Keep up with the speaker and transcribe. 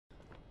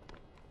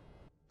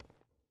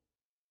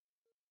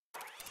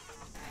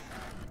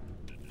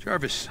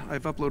Jarvis,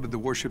 I've uploaded the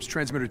warship's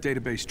transmitter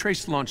database.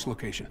 Trace launch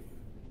location.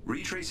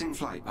 Retracing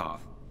flight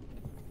path.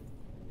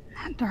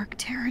 That dark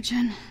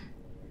Terrigen.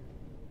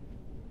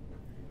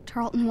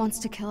 Tarleton wants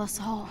to kill us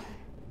all.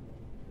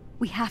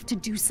 We have to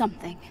do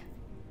something.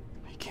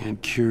 He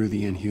can't cure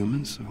the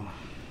Inhumans, so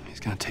he's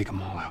gonna take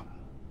them all out.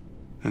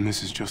 And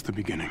this is just the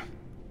beginning.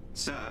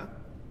 Sir?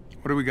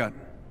 What do we got?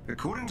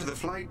 According to the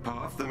flight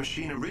path, the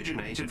machine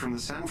originated from the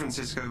San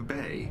Francisco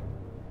Bay.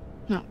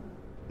 No,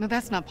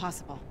 that's not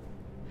possible.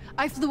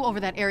 I flew over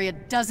that area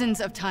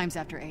dozens of times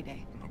after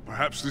A-Day.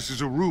 Perhaps this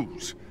is a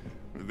ruse.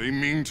 They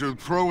mean to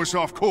throw us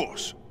off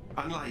course.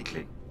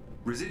 Unlikely.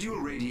 Residual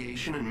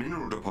radiation and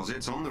mineral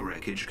deposits on the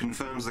wreckage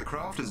confirms the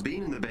craft has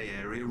been in the Bay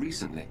Area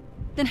recently.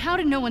 Then how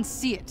did no one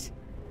see it?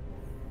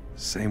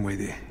 Same way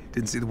they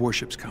didn't see the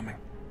warships coming.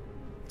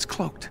 It's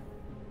cloaked.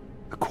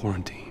 The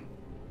quarantine.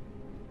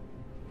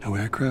 No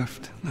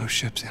aircraft, no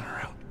ships in or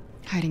out.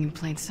 Hiding in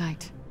plain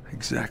sight.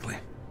 Exactly.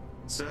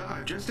 Sir,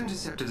 I've just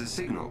intercepted a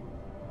signal.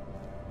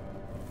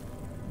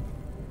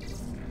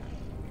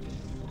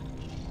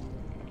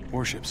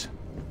 Warships.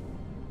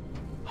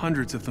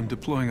 Hundreds of them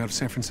deploying out of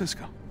San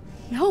Francisco.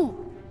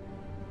 No!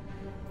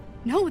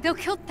 No, they'll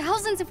kill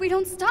thousands if we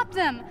don't stop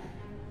them!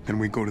 Then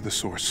we go to the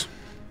source.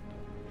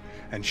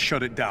 And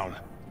shut it down.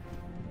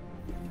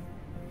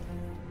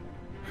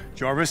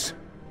 Jarvis,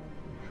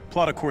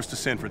 plot a course to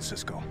San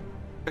Francisco.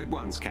 At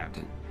once,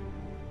 Captain.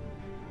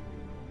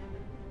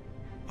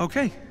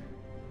 Okay.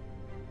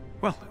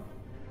 Well,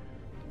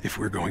 if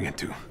we're going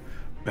into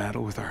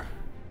battle with our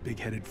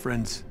big-headed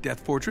friends, Death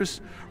Fortress,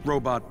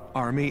 robot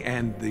army,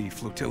 and the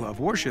flotilla of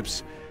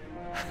warships,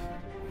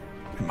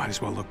 we might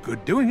as well look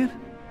good doing it,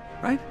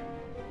 right?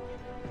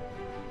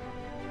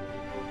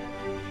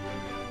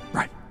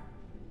 Right.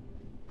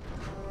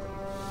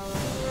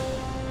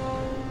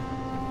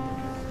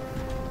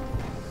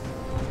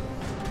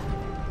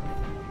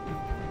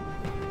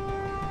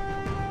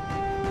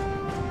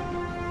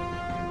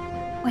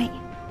 Wait,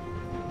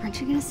 aren't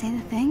you gonna say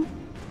the thing?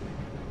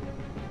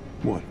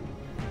 What?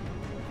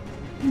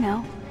 You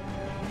know,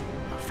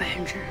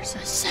 Avengers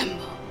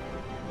assemble.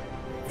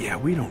 Yeah,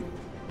 we don't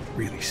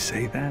really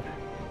say that.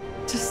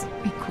 Just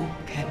be cool,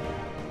 okay?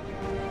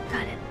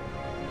 Got it.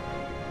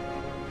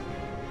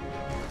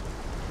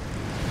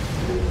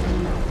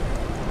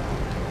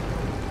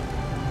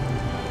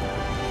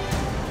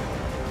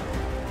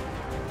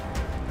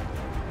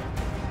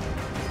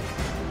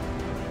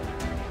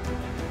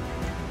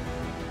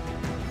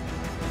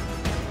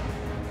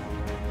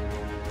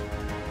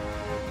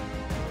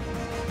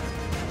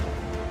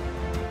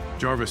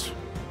 Jarvis,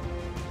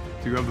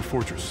 do you have the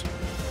fortress?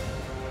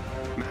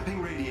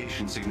 Mapping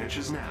radiation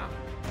signatures now.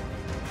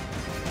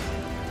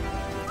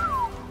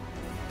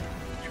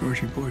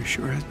 Georgie boy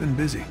sure has been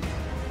busy.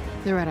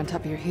 They're right on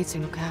top of your heat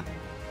signal, Cap.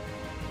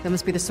 That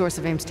must be the source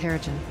of AIM's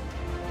Terrigen.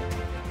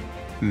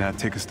 Nat,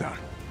 take us down.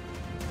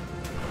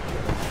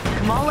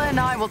 Kamala and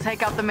I will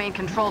take out the main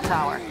control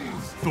tower.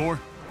 Thor,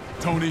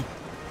 Tony,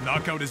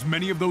 knock out as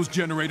many of those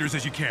generators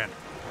as you can.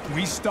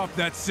 We stop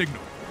that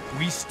signal.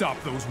 We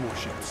stop those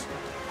warships.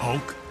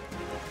 Hulk,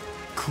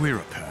 clear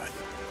a path.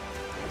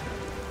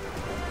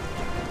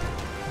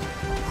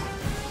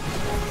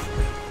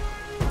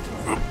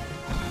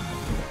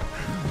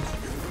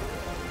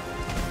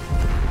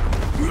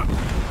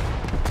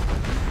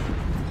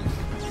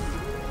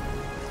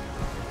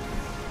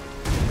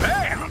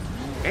 Bam!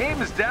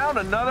 AIM's down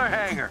another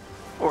hangar.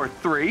 Or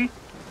 3.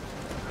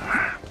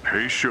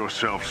 Pace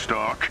yourself,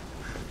 Stark.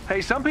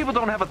 Hey, some people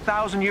don't have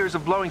 1,000 years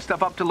of blowing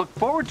stuff up to look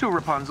forward to,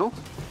 Rapunzel.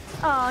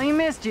 Oh, he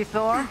missed you,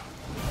 Thor.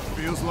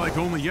 Feels like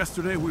only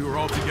yesterday we were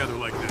all together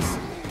like this.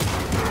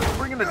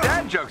 Bringing the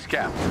dad jokes,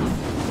 Cap.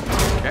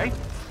 Okay?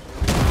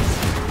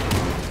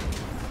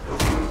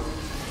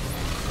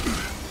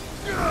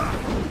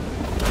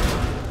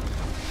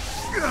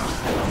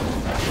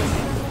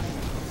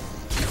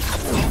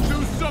 Don't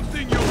do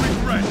something you'll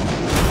regret.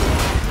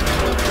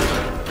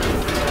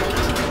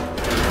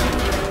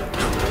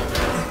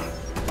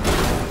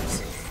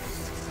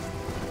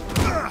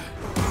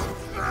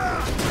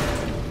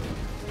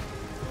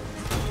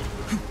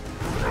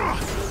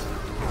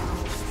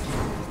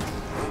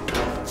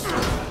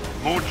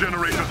 More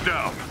generators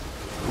down.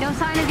 No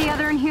sign of the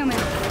other Inhumans.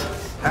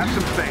 Have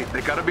some faith. They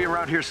gotta be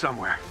around here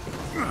somewhere.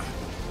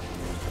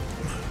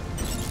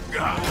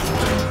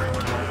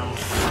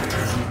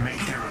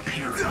 Make their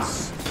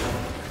appearance.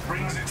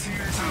 Brings a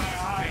tear to my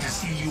eye to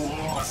see you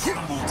all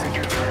assembled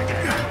together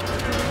again.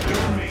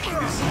 You're making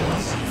this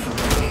easy for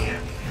me.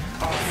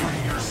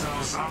 Offering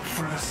yourselves up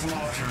for the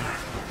slaughter.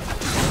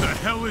 What the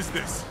hell is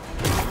this?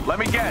 Let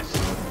me guess.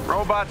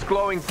 Robots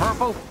glowing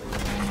purple?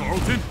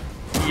 Tarleton?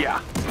 Yeah.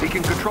 He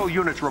can control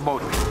units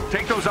remotely.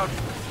 Take those out.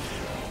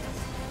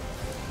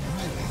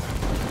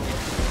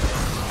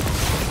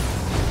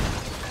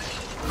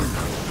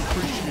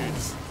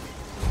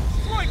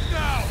 Right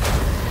now!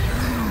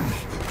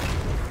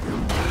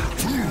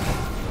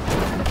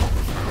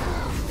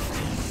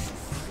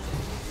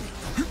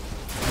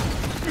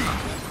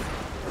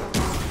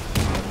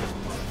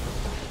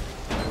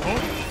 Oh,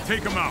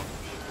 take him out.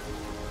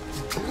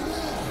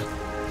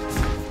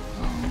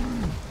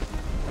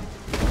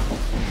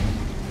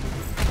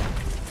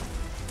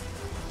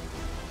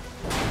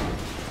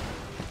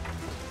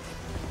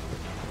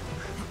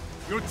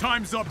 Your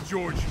time's up,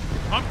 George.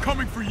 I'm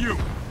coming for you.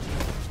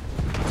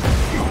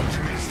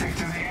 Optimistic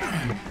to the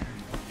end.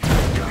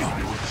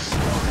 God with a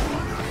smile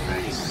on your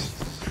face.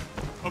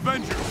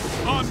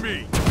 Avengers, on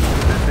me!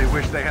 They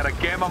wish they had a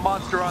gamma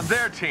monster on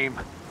their team.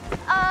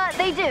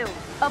 They do.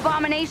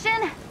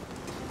 Abomination?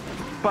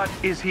 But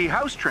is he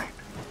house-trained?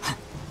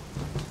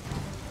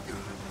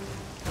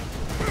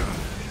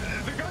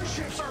 The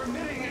gunships are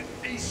emitting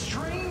a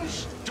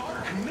strange,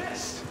 dark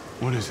mist.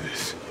 What is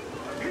this?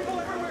 People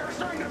everywhere are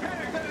starting to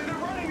panic. They're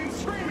running and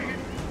screaming.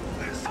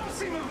 Some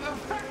seem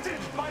affected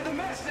by the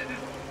mist.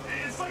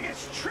 It's like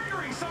it's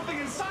triggering something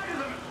inside of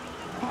them.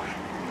 I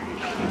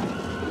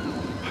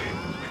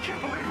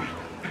can't believe it.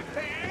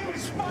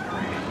 Amy's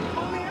firing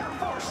on the Air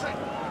Force.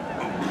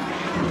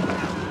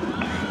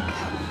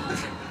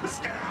 Let's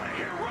get out of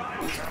here,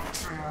 run!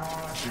 Captain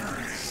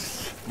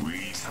Rogers,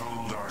 we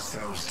told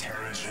ourselves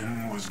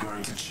Terrigen was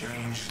going to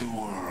change the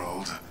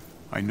world.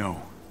 I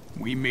know.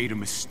 We made a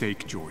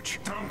mistake, George.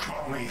 Don't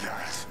call me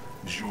that.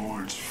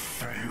 George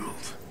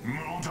failed.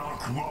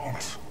 MODOK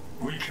won't.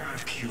 We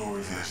can't cure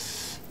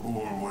this,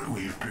 or what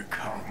we've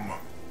become.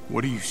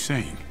 What are you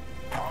saying?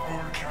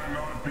 Power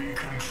cannot be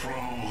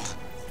controlled.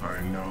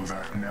 I know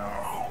that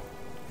now.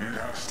 It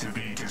has to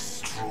be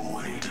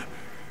destroyed.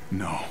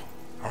 No.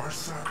 Our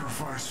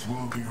sacrifice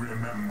will be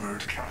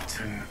remembered,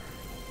 Captain.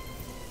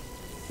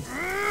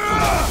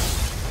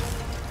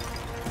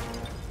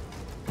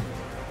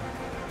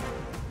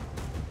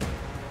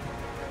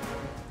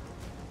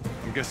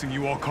 I'm guessing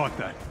you all caught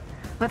that.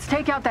 Let's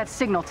take out that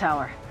signal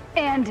tower.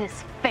 And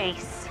his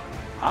face.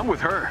 I'm with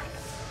her.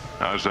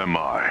 As am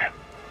I.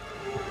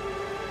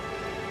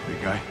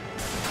 Big guy.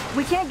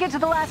 We can't get to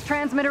the last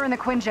transmitter in the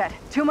Quinjet.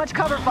 Too much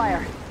cover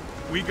fire.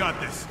 We got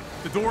this.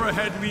 The door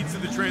ahead leads to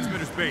the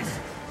transmitter's base.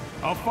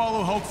 I'll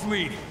follow Hulk's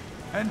lead,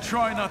 and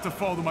try not to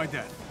fall to my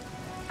death.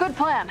 Good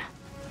plan.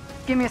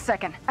 Give me a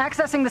second.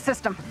 Accessing the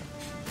system.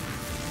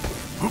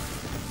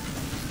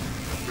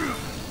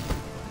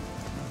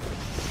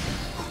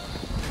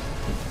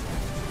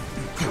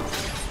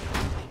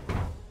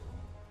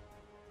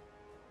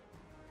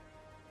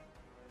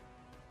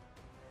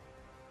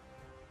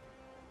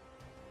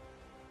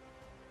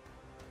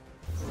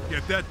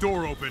 Get that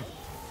door open.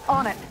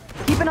 On it.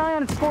 Keep an eye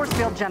on its force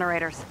field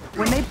generators.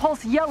 When they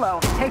pulse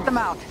yellow, take them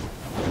out.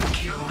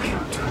 Kill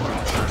Captain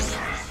Rogers.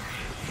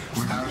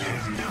 Without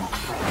him,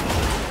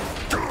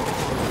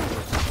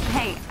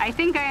 Hey, I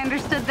think I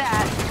understood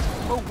that.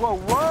 Whoa, whoa,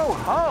 whoa,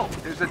 ho!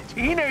 There's a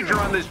teenager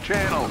on this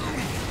channel.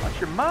 Watch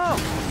your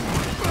mouth.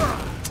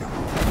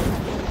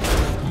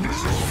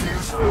 This is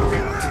fearful,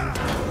 Captain.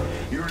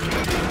 You're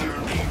leading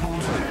your people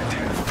to their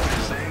death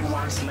as they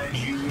once led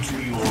you to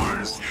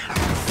yours.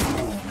 And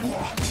for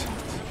what?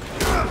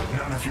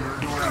 None of your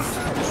adoring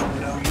fans will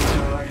know you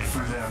died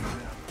for them.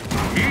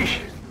 Yeesh.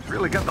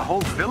 Really got the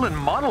whole villain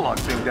monologue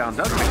thing down,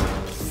 doesn't he?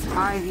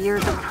 5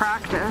 years of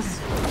practice.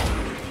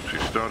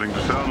 She's starting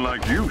to sound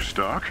like you,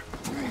 Stark.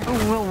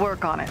 We'll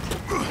work on it.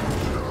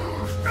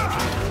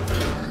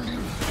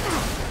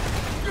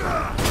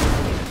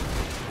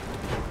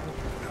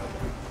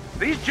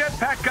 These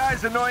jetpack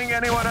guys annoying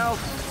anyone else?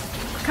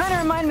 Kind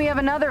of remind me of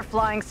another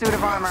flying suit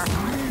of armor.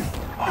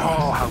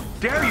 Oh, how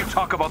dare you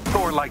talk about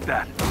Thor like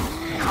that?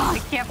 I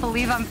can't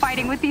believe I'm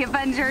fighting with the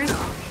Avengers.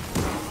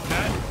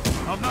 Nat,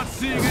 I'm not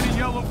seeing any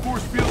yellow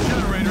force field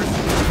generators.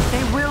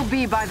 They will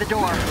be by the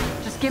door.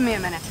 Just give me a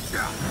minute.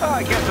 Oh,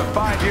 I guess a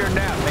 5-year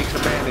nap makes a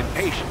man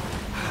impatient.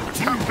 The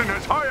Captain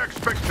has high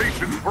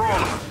expectations for all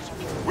of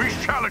us. We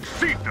shall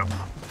exceed them.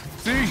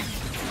 See?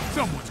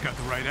 Someone's got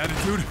the right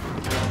attitude.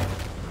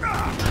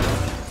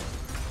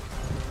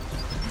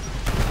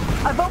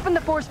 I've opened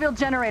the force field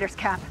generators,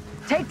 Cap.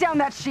 Take down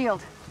that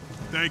shield.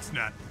 Thanks,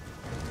 Nat.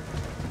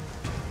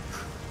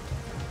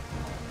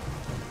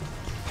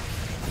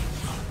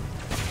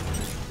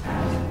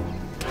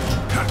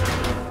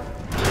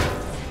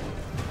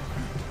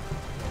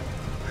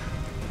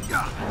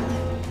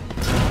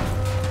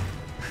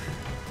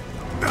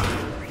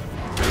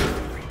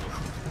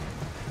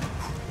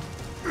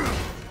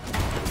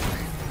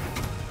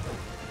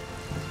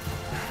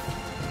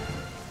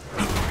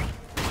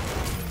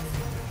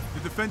 The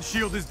defense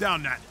shield is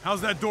down, Nat.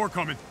 How's that door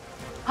coming?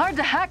 Hard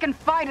to hack and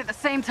fight at the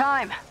same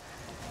time.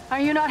 Are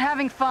you not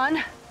having fun?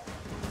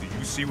 Do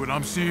you see what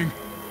I'm seeing?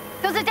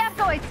 Those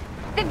adaptoids!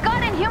 They've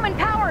got inhuman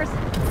powers!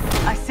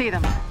 I see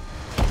them.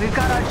 We've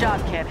got our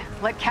job, kid.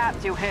 Let Cap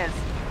do his.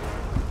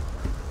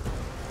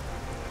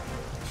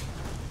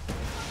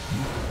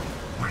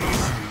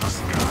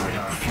 Reasons guide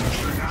our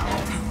future now.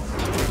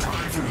 The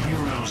time for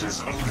heroes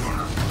is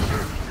over.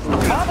 The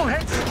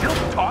bobblehead's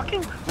still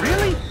talking?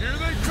 Really? Here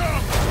they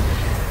come!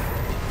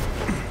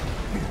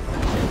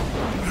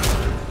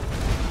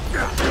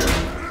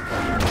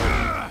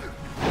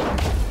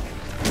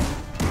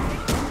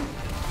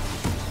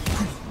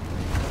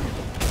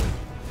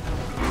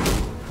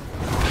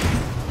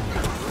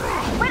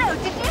 Widow,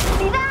 did you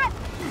see that?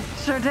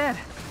 Sure did.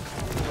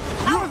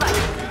 I was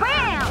like,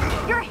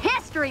 bam! You're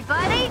history,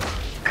 buddy!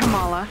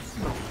 Kamala.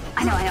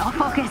 I know,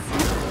 focus.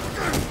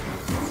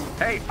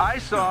 Hey, I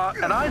saw,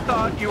 and I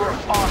thought you were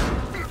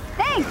awesome.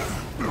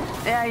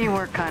 Thanks! Yeah, you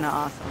were kinda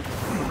awesome.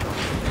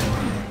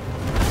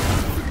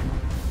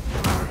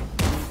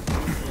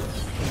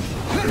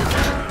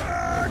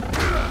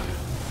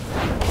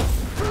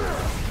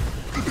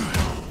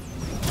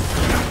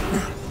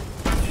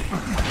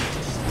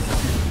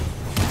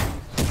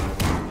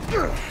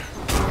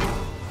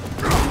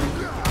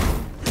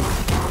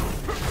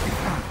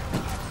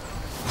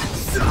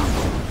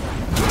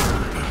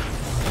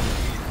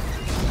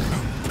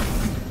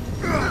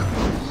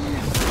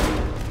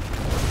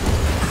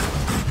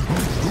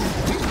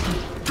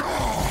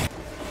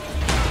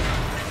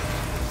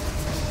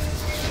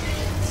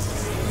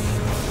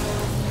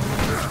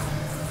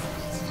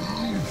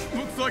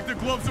 Like the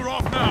gloves are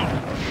off now.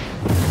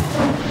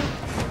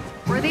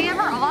 Were they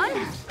ever on?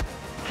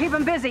 Keep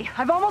them busy.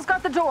 I've almost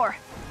got the door.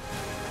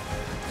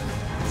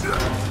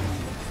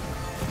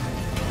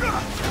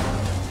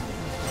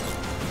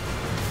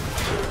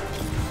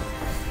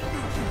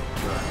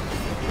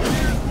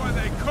 Here's why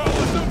they call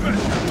us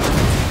Avengers.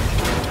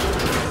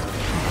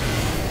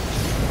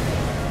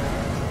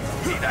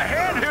 Need a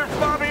hand here,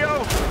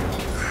 Fabio?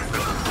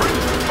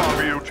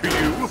 Fabio to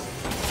you.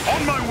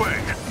 On my way.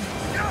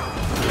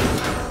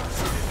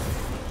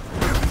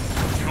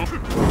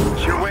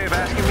 It's your way of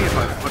asking me if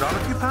I put on a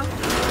few pounds?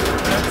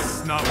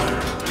 That's not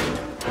fair.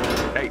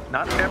 Hey,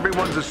 not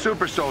everyone's a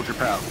super soldier,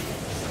 pal.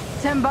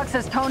 $10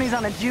 says Tony's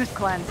on a juice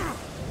cleanse.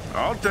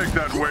 I'll take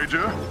that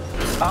wager.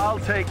 I'll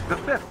take the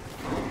 5th.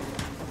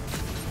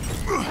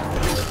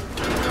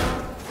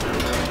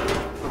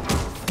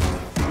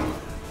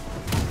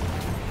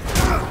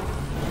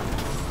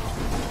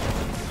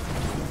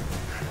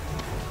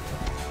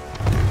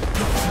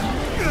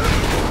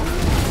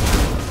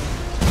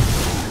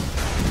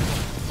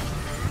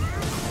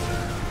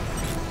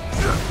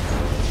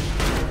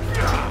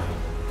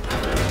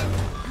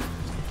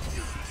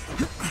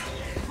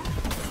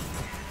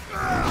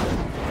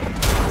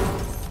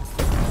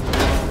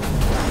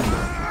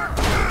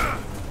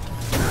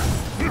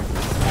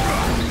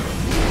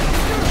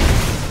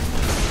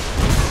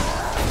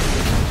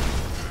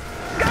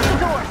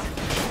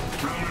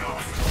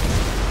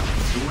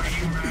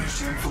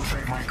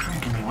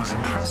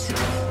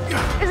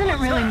 Isn't it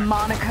really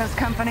Monica's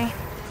company?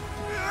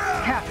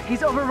 Cap,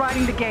 he's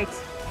overriding the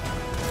gates.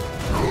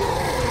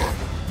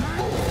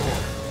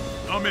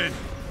 I'm in.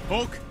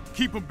 Hulk,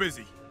 keep him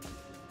busy.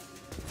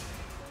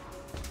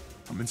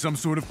 I'm in some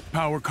sort of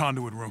power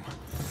conduit room.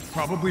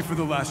 Probably for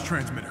the last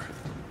transmitter.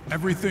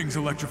 Everything's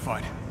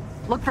electrified.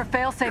 Look for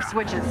fail-safe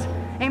switches.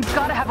 AIM's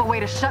gotta have a way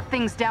to shut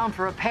things down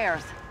for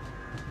repairs.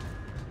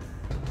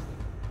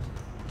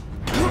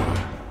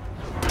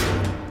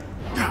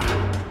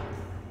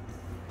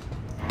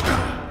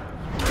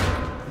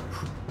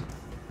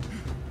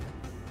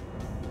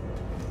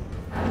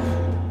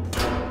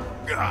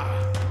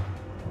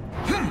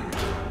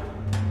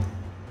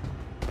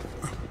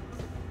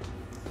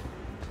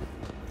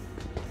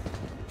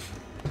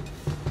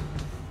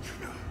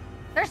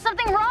 There's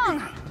something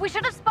wrong! We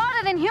should have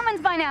spotted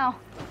Inhumans by now!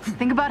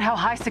 Think about how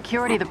high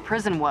security the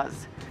prison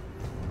was.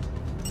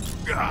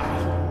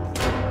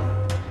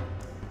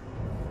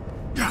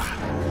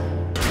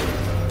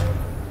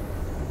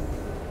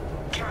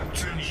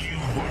 Captain, you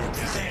weren't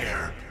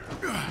there.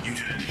 You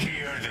didn't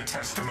hear the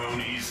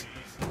testimonies,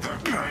 the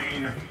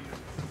pain.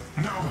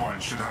 No one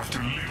should have to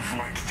live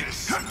like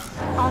this.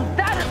 On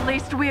that at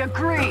least we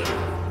agree!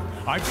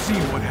 I've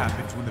seen what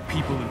happens when the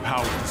people in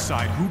power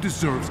decide who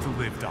deserves to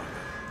live, Doc.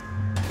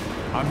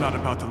 I'm not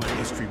about to let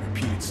history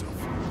repeat itself.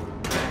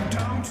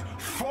 Don't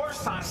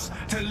force us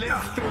to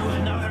live through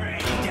another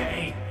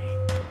 80-day.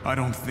 I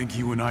don't think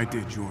you and I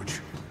did, George.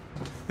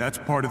 That's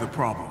part of the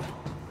problem.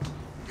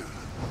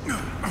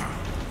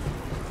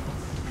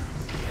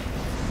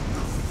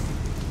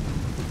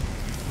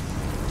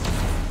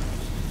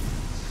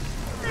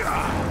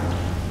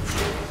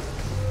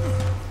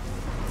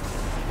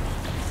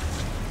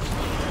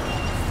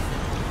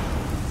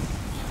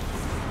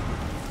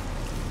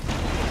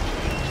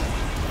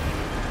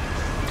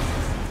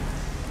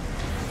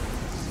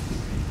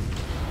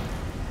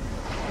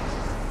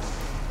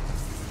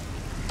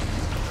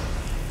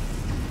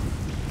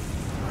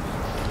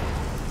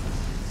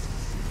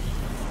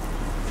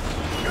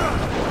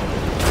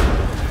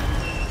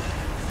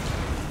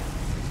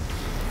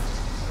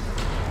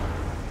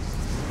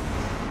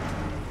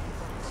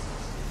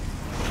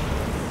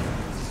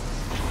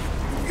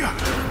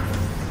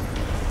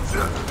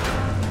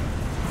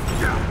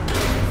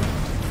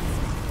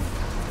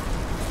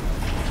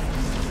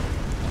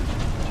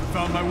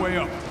 Found my way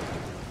up.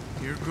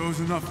 Here goes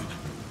nothing.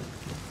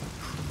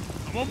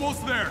 I'm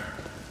almost there.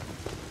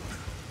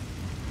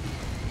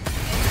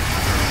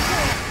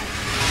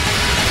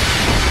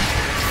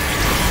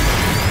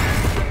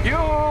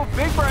 You,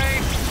 big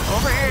brain,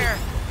 over here.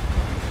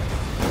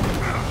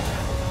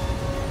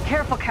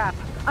 Careful, Cap.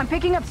 I'm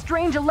picking up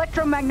strange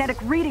electromagnetic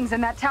readings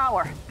in that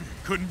tower.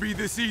 Couldn't be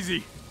this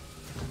easy.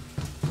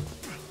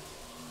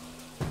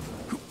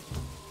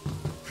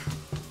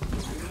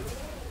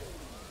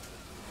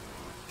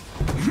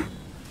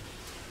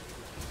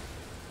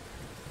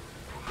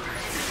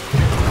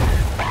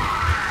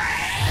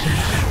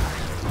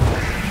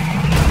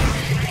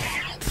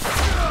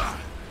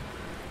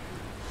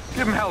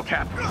 hell,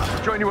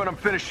 Cap. Join you when I'm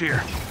finished here.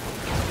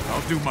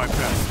 I'll do my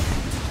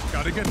best.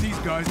 Gotta get these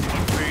guys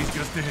one phase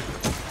just to hit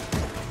them.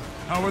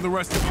 How are the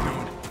rest of you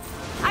doing?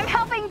 I'm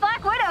helping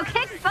Black Widow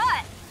kick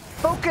butt.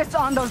 Focus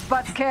on those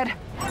butts, kid.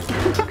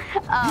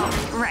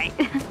 Oh, right.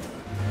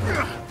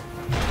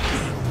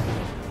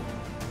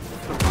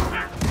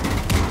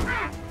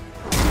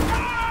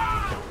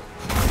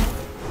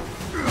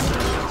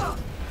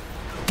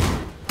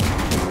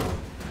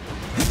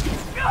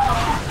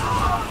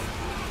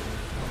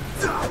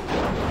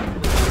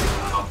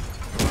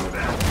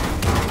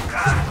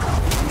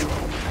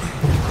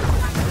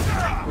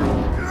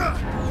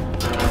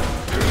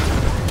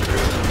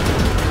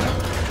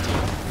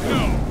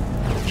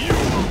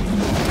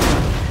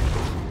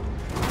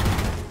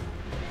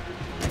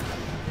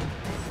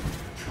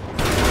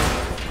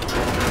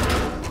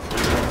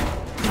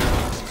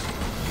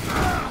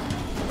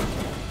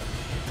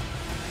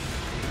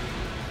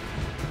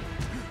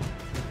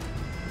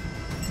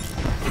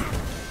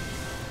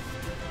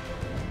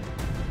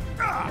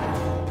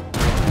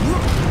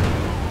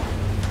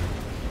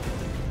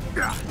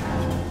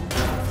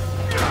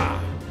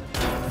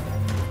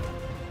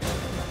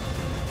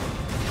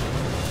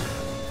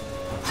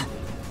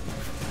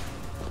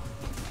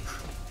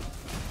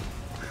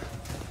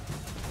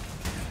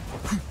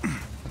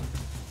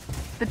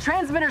 The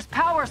transmitter's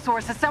power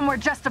source is somewhere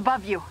just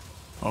above you.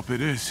 Up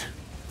it is.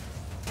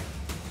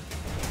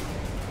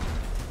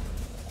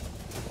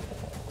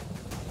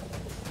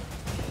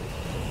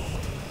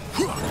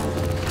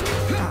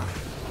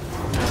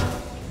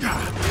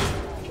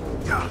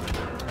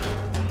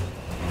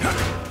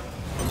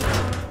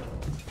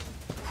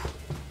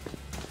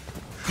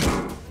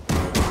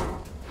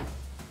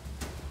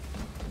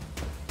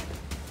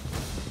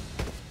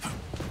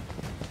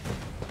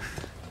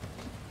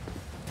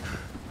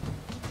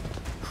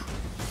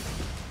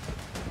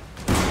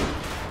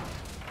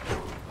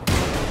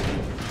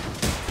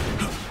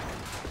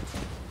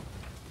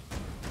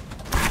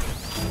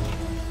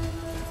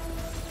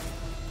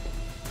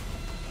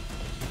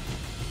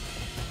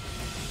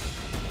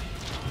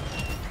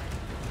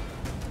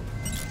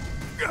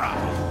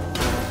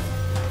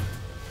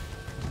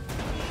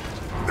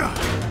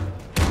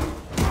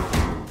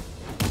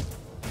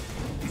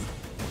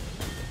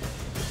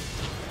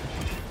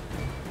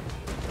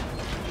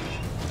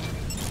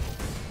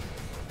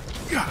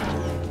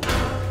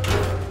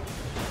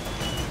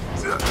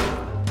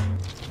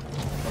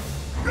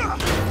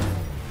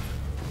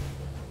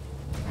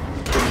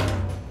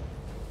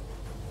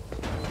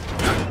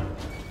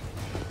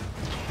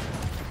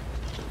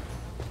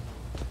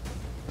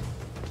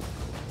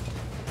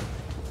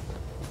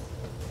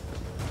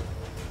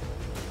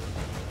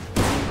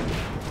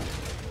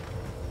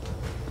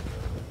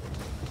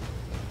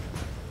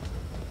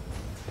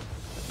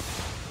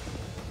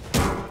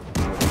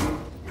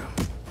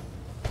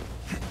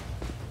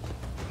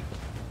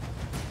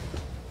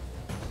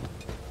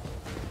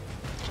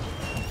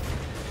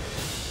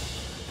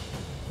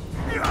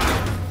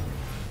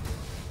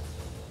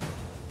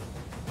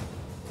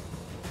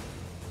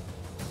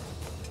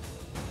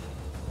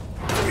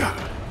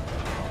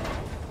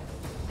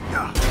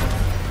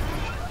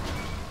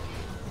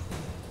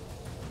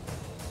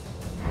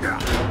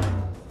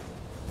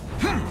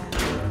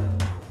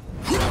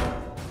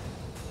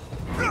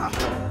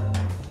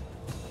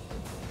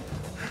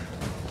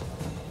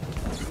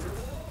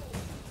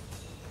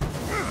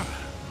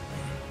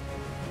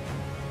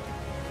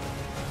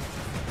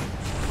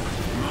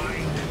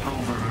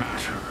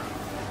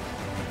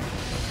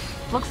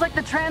 Looks like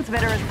the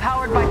transmitter is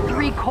powered by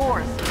 3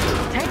 cores.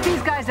 Take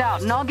these guys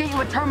out, and I'll get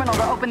you a terminal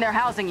to open their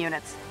housing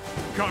units.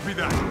 Copy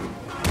that.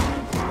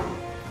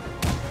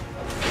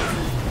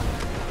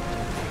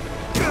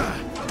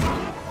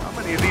 How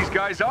many of these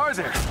guys are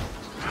there?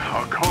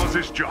 Our cause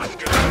is just.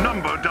 The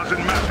number doesn't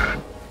matter.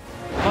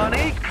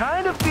 Money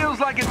kind of feels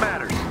like it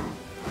matters.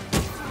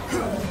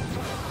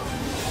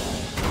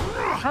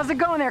 How's it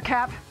going there,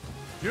 Cap?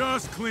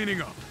 Just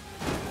cleaning up.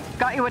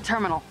 Got you a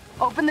terminal.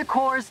 Open the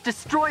cores,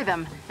 destroy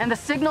them, and the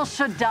signal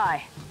should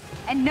die.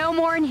 And no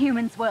more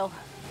Inhumans will.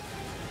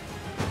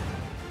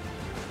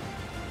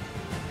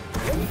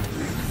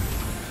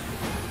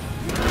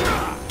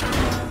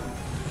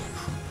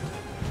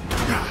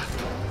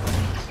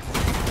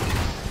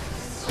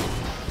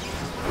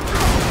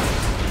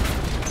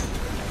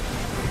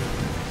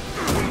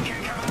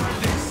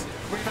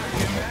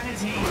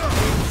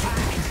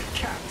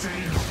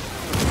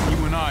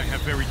 You and I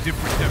have very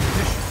different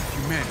definitions of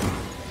humanity.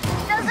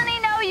 Doesn't he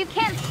know you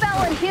can't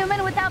spell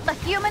Inhuman without the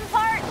human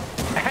part?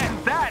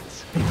 And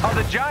that's how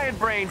the giant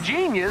brain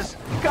genius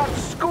got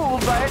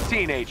schooled by a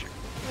teenager.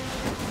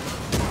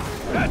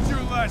 That's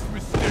your last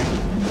mistake.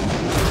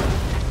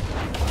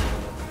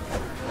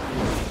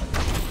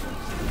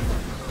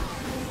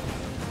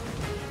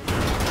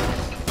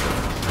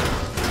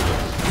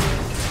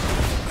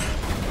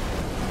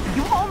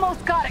 You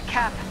almost got it,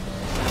 Cap.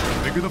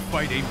 The bigger the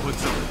fight ain't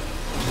puts up,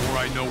 the more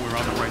I know we're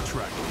on the right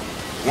track.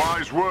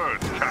 Wise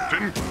words,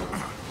 Captain.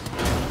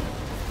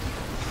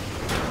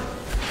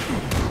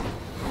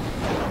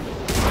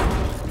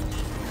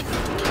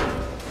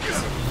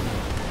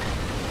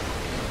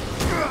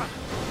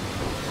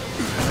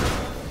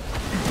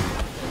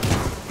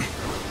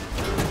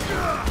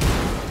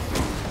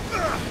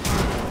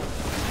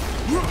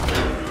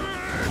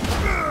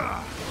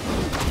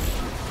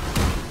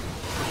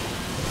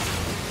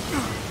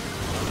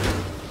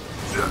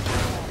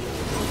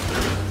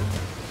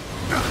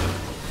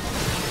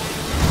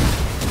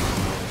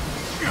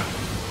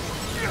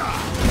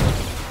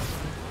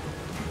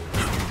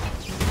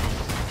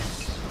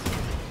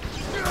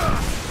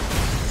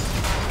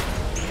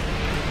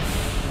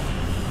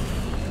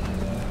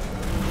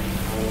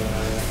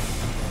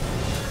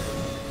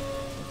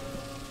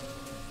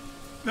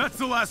 That's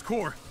the last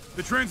core.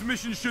 The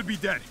transmission should be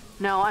dead.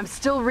 No, I'm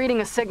still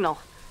reading a signal.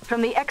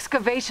 From the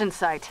excavation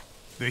site.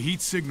 The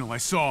heat signal I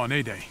saw on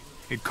A-Day.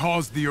 It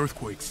caused the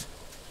earthquakes.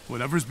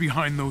 Whatever's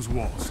behind those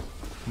walls,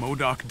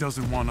 MODOK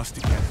doesn't want us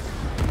to get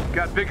it.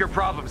 Got bigger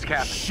problems,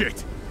 Cap.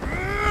 Shit!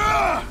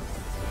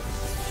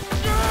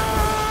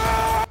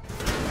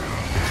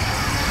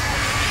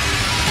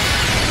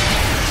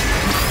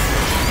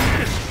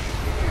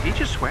 Did he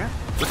just swear?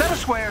 Was that a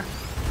swear?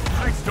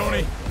 Thanks,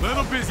 Tony.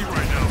 Little busy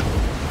right now.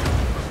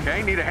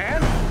 Okay, need a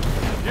hand?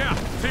 Yeah,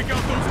 take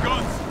out those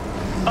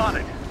guns. On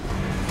it.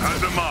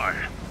 As am I.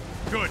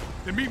 Good.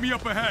 Then meet me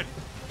up ahead.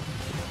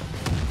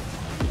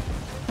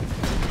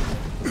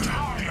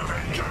 Down the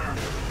Avenger!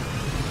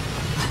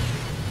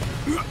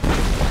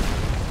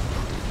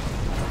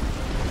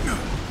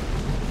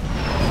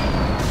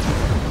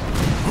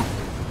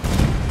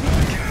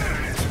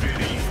 Again, it's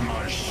beneath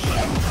my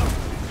shield.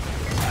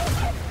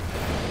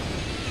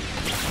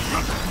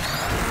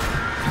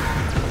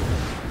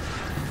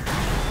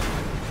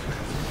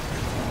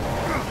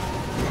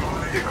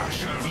 I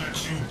should have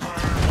let you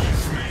burn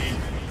with me.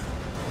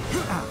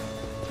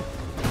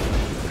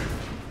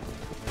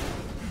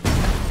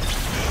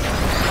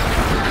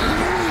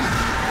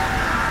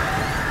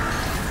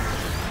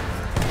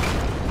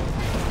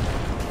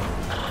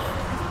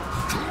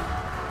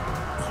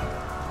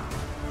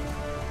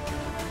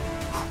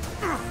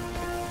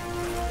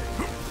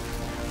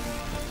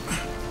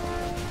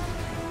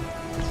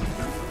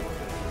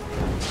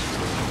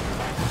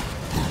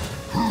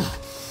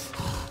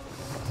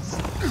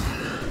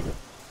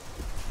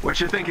 What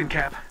you thinking,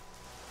 Cap?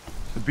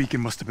 The beacon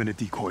must have been a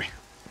decoy.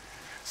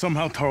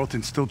 Somehow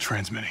Tarleton's still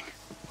transmitting.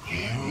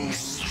 You